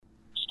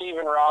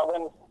Stephen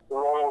Robbins,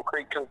 Royal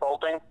Creek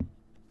Consulting.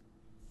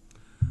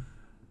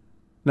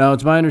 Now,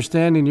 it's my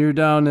understanding you're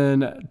down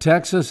in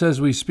Texas as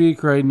we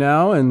speak right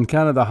now, and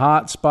kind of the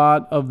hot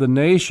spot of the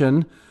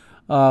nation.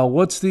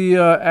 What's the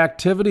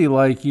activity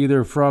like,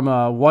 either from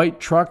a white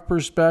truck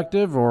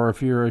perspective, or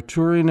if you're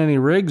touring any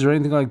rigs or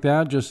anything like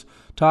that? Just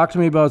talk to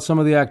me about some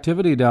of the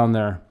activity down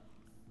there.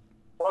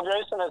 Well,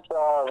 Jason, it's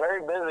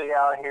very busy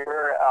out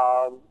here,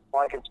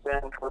 like it's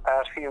been for the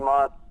past few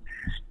months.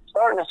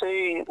 Starting to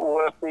see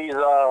with these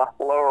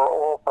lower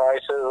oil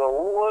prices a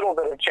little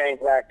bit of change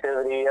in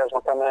activity as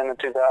we're coming into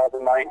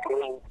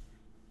 2019,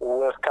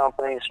 with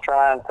companies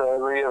trying to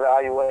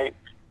reevaluate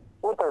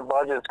what their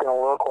budget's going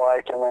to look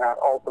like and their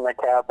ultimate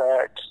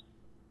CapEx.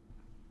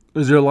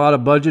 Is there a lot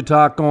of budget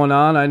talk going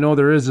on? I know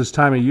there is this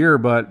time of year,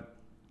 but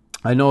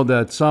I know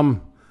that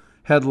some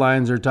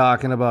headlines are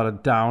talking about a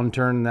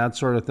downturn and that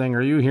sort of thing.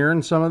 Are you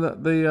hearing some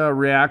of the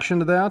reaction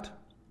to that?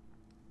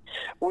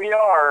 We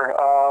are.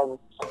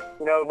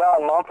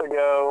 About a month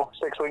ago,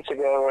 6 weeks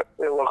ago,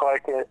 it looked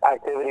like the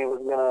activity was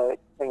going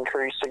to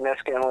increase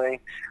significantly.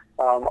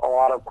 A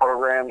lot of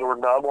programs were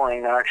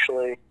doubling,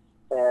 actually,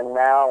 and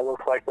now it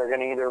looks like they're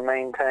going to either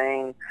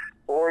maintain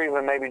or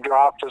even maybe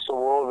drop just a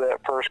little bit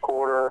first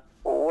quarter,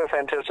 with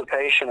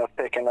anticipation of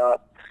picking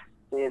up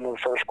in the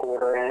first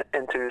quarter and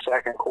into the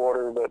second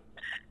quarter. But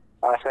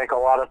I think a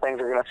lot of things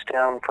are going to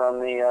stem from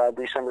the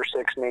December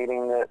 6th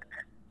meeting that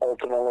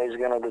ultimately is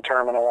going to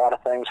determine a lot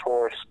of things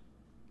for us.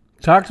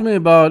 Talk to me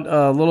about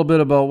a little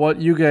bit about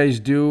what you guys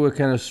do, what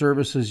kind of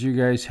services you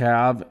guys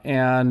have,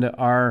 and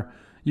are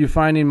you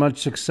finding much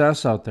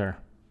success out there?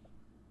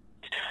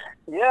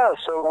 Yeah,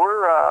 so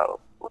we're at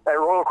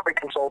Royal Creek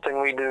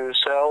Consulting. We do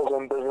sales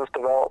and business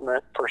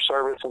development for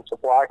service and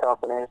supply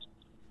companies.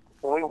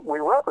 We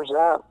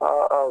represent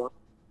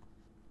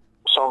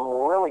some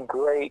really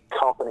great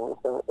companies,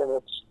 and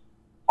it's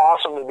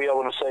awesome to be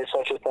able to say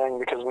such a thing,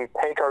 because we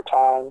take our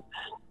time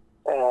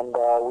and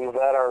we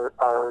vet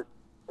our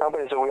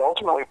companies that we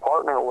ultimately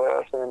partner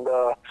with, and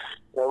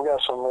we've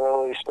got some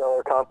really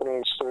stellar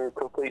companies through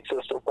complete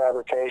system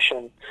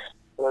fabrication.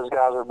 Those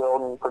guys are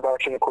building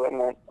production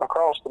equipment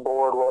across the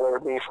board, whether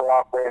it be for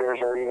operators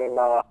or even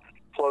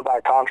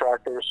flowback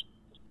contractors.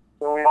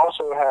 And we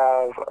also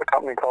have a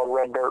company called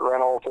Red Dirt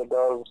Rentals that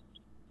does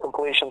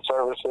completion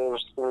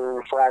services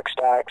through frac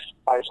stacks,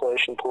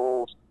 isolation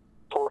tools,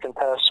 torque and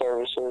test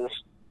services.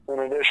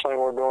 And additionally,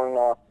 we're doing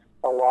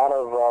a lot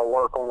of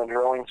work on the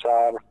drilling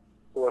side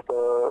with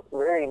a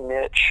very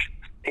niche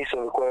piece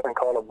of equipment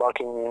called a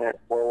bucking unit,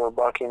 where we're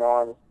bucking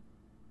on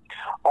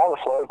all the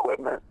flow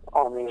equipment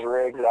on these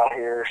rigs out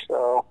here.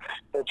 So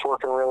it's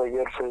working really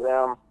good for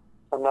them.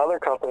 Another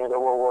company that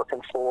we're working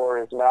for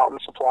is Mountain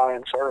Supply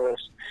and Service,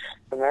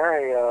 and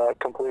they're a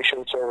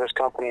completion service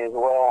company as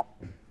well,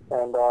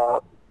 and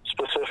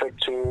specific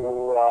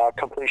to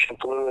completion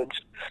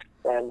fluids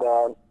and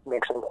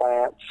mixing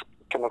plants,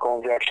 chemical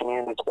injection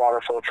units,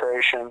 water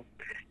filtration.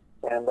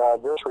 And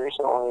just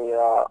recently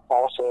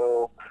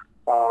also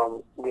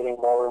getting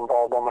more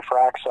involved on the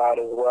frac side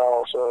as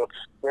well. So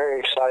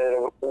very excited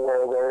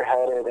where they're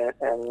headed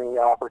and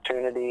the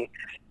opportunity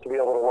to be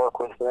able to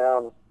work with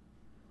them.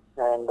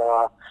 And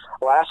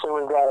lastly,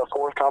 we've got a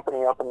fourth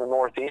company up in the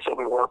Northeast that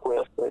we work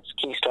with. It's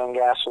Keystone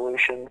Gas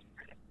Solutions,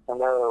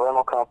 and they're a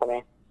rental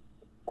company.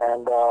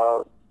 And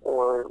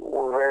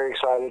we're very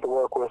excited to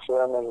work with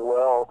them as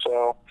well.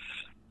 So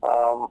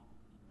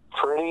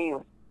pretty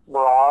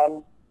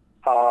broad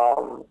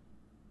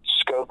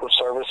scope of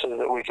services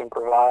that we can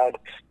provide,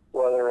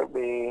 whether it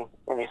be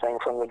anything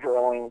from the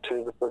drilling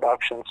to the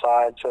production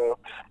side. So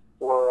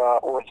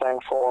we're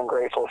thankful and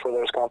grateful for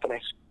those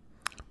companies.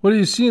 What are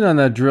you seeing on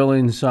that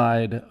drilling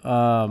side?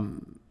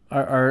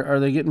 Are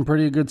they getting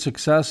pretty good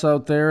success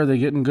out there? Are they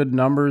getting good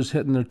numbers,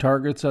 hitting their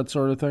targets, that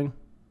sort of thing?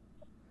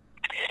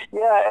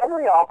 Yeah,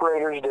 every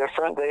operator is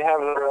different. They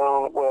have their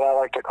own, what I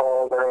like to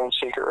call their own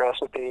secret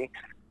recipe.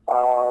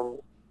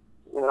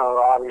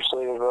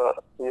 Obviously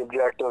the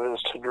objective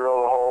is to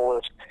drill the hole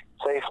as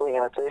safely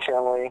and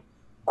efficiently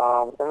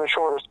in the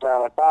shortest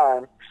amount of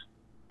time.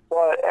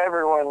 But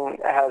everyone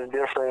has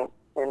different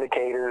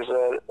indicators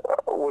that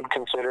would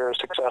consider a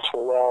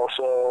successful well.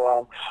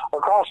 So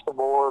across the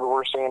board,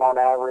 we're seeing on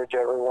average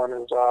everyone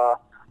is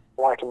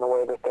liking the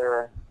way that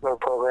their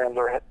programs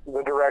are,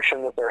 the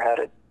direction that they're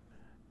headed.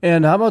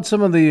 And how about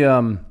some of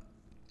the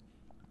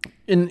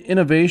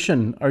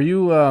innovation? Are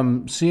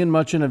you seeing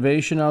much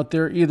innovation out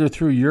there, either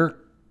through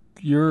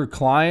your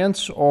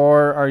clients,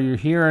 or are you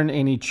hearing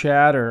any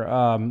chatter?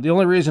 The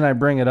only reason I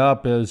bring it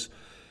up is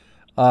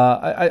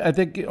I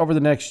think over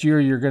the next year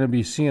you're going to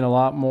be seeing a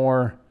lot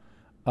more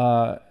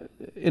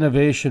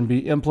innovation be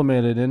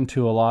implemented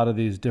into a lot of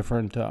these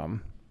different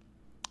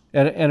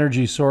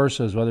energy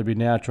sources, whether it be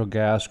natural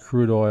gas,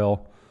 crude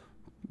oil,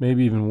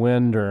 maybe even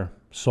wind or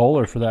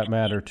solar for that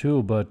matter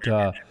too. But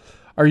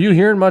are you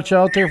hearing much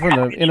out there from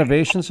the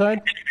innovation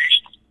side?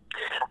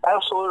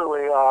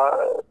 Absolutely.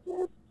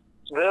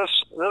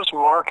 This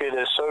market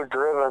is so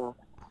driven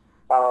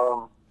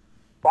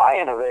by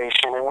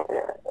innovation,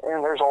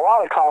 and there's a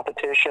lot of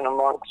competition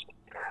amongst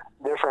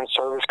different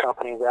service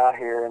companies out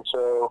here. And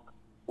so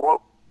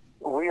what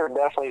we are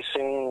definitely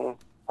seeing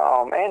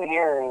and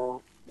hearing,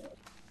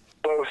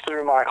 both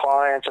through my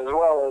clients as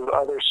well as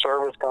other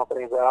service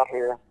companies out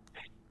here,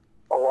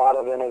 a lot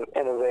of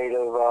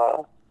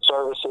innovative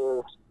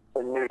services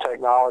and new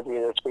technology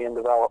that's being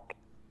developed.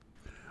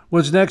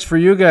 What's next for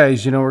you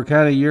guys? We're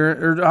kind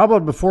of how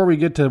about before we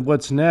get to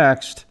what's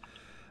next,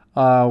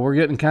 we're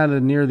getting kind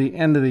of near the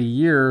end of the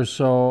year.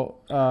 So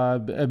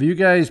have you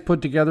guys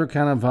put together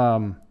kind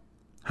of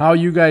how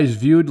you guys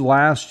viewed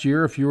last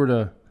year, if you were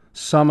to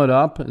sum it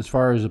up as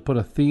far as to put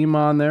a theme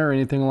on there or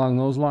anything along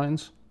those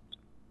lines?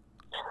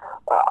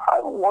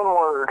 One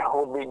word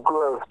would be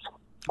growth.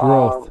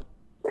 Growth.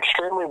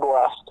 Extremely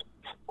blessed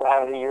to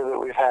have the year that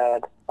we've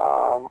had.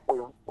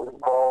 We've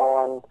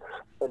brought on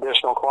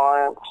additional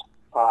clients,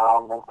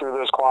 and through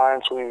those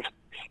clients, we've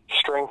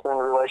strengthened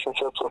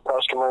relationships with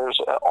customers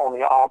on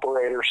the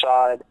operator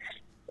side,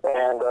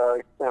 and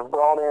have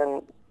brought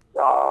in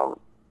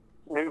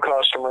new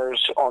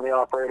customers on the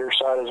operator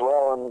side as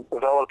well, and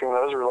developing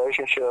those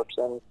relationships.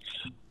 And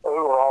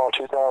overall,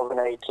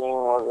 2018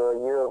 was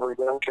a year of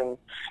redemption,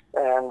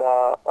 and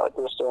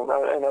just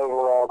an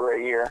overall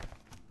great year.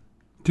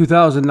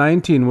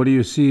 2019, what do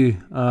you see?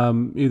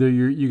 Either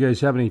you guys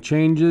have any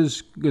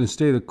changes, going to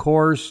stay the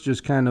course?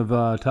 Just kind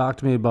of talk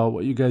to me about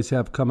what you guys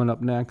have coming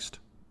up next.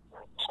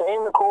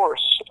 Staying the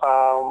course.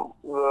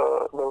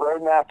 The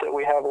roadmap that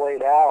we have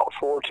laid out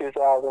for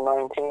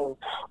 2019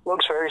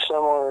 looks very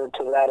similar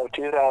to that of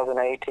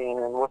 2018,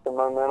 and with the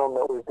momentum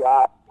that we've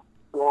got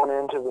going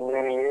into the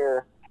new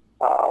year,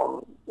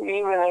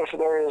 even if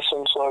there is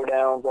some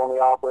slowdowns on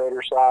the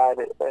operator side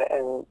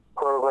and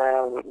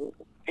programs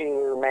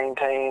either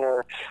maintain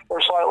or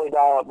slightly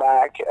dial it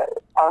back,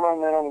 our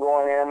momentum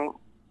going in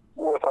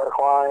with our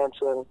clients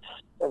and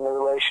the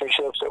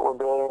relationships that we're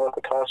building with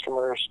the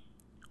customers,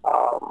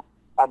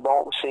 I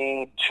don't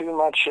see too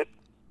much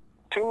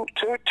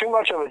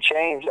of a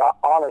change,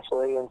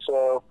 honestly. And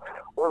so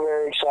we're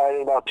very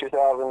excited about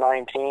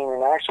 2019,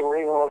 and actually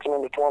we're even looking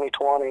into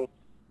 2020.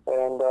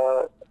 And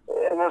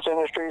in this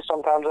industry,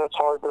 sometimes it's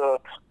hard to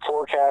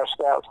forecast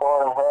that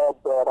far ahead,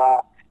 but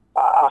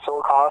I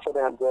feel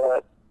confident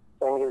that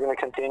things are going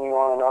to continue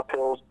on an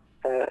uphill,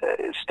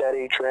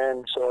 steady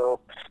trend. So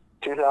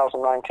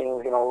 2019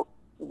 is going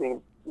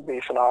to be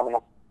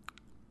phenomenal.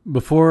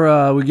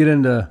 Before we get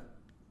into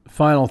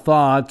final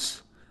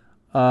thoughts,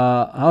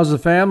 how's the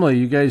family?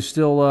 You guys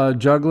still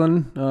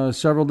juggling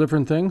several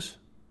different things?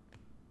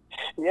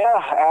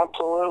 Yeah,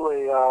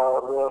 absolutely.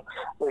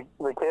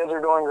 The kids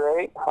are doing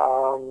great.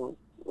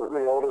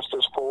 The oldest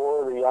is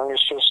 4. The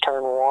youngest just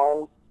turned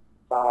 1.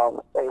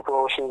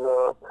 April, she's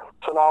a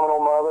phenomenal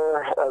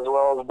mother as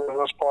well as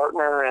business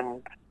partner,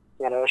 and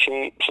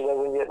she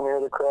doesn't get near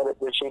the credit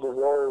that she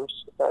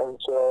deserves. And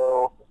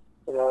so,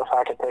 if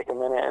I could take a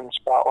minute and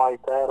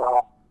spotlight that,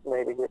 I'll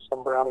maybe get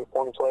some brownie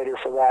points later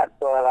for that.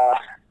 But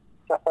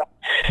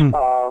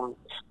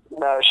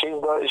no,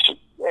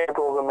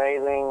 April's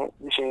amazing.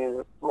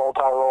 She's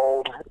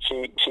multi-rolled.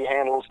 She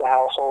handles the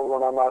household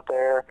when I'm not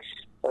there,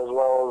 as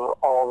well as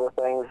all the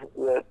things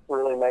that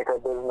really make our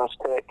business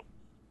tick.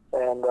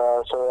 And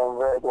so I'm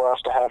very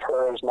blessed to have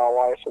her as my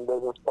wife and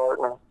business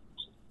partner.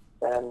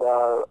 And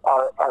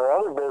our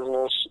other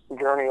business,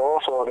 Journey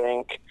Oilfield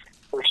Inc.,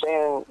 we're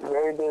staying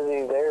very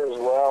busy there as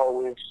well.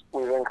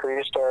 We've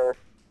increased our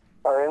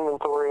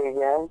inventory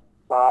again.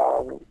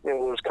 It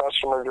was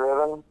customer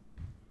driven,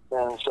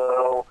 and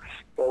so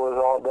it was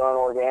all done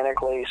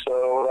organically.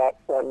 So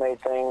that made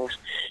things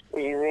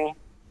easy.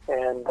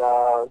 And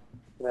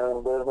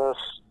in business,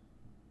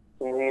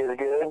 easy is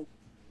good.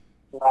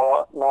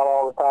 Not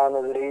all the time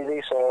is it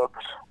easy, so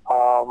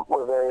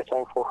we're very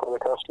thankful for the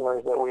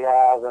customers that we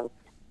have and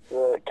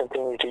that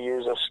continue to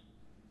use us.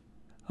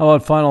 How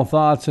about final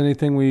thoughts?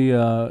 Anything we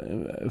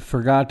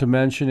forgot to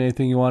mention?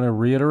 Anything you want to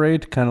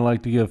reiterate? Kind of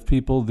like to give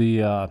people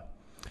the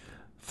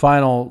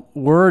final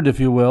word, if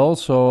you will.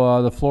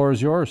 So the floor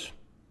is yours.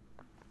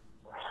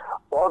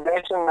 Well,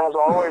 Jason, as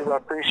always, I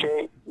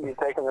appreciate you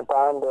taking the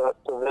time to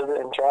visit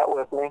and chat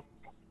with me.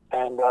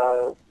 And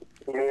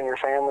you and your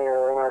family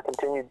are in our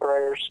continued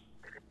prayers.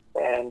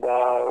 And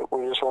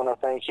we just want to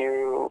thank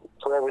you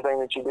for everything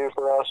that you do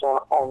for us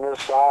on this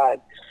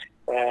side,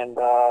 and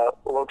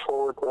look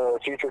forward to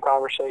future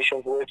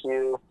conversations with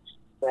you,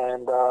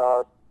 and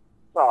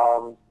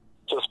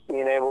just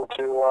being able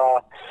to do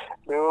what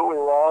we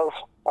love.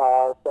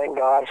 Thank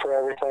God for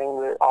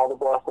everything, all the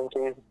blessings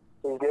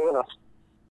He's given us.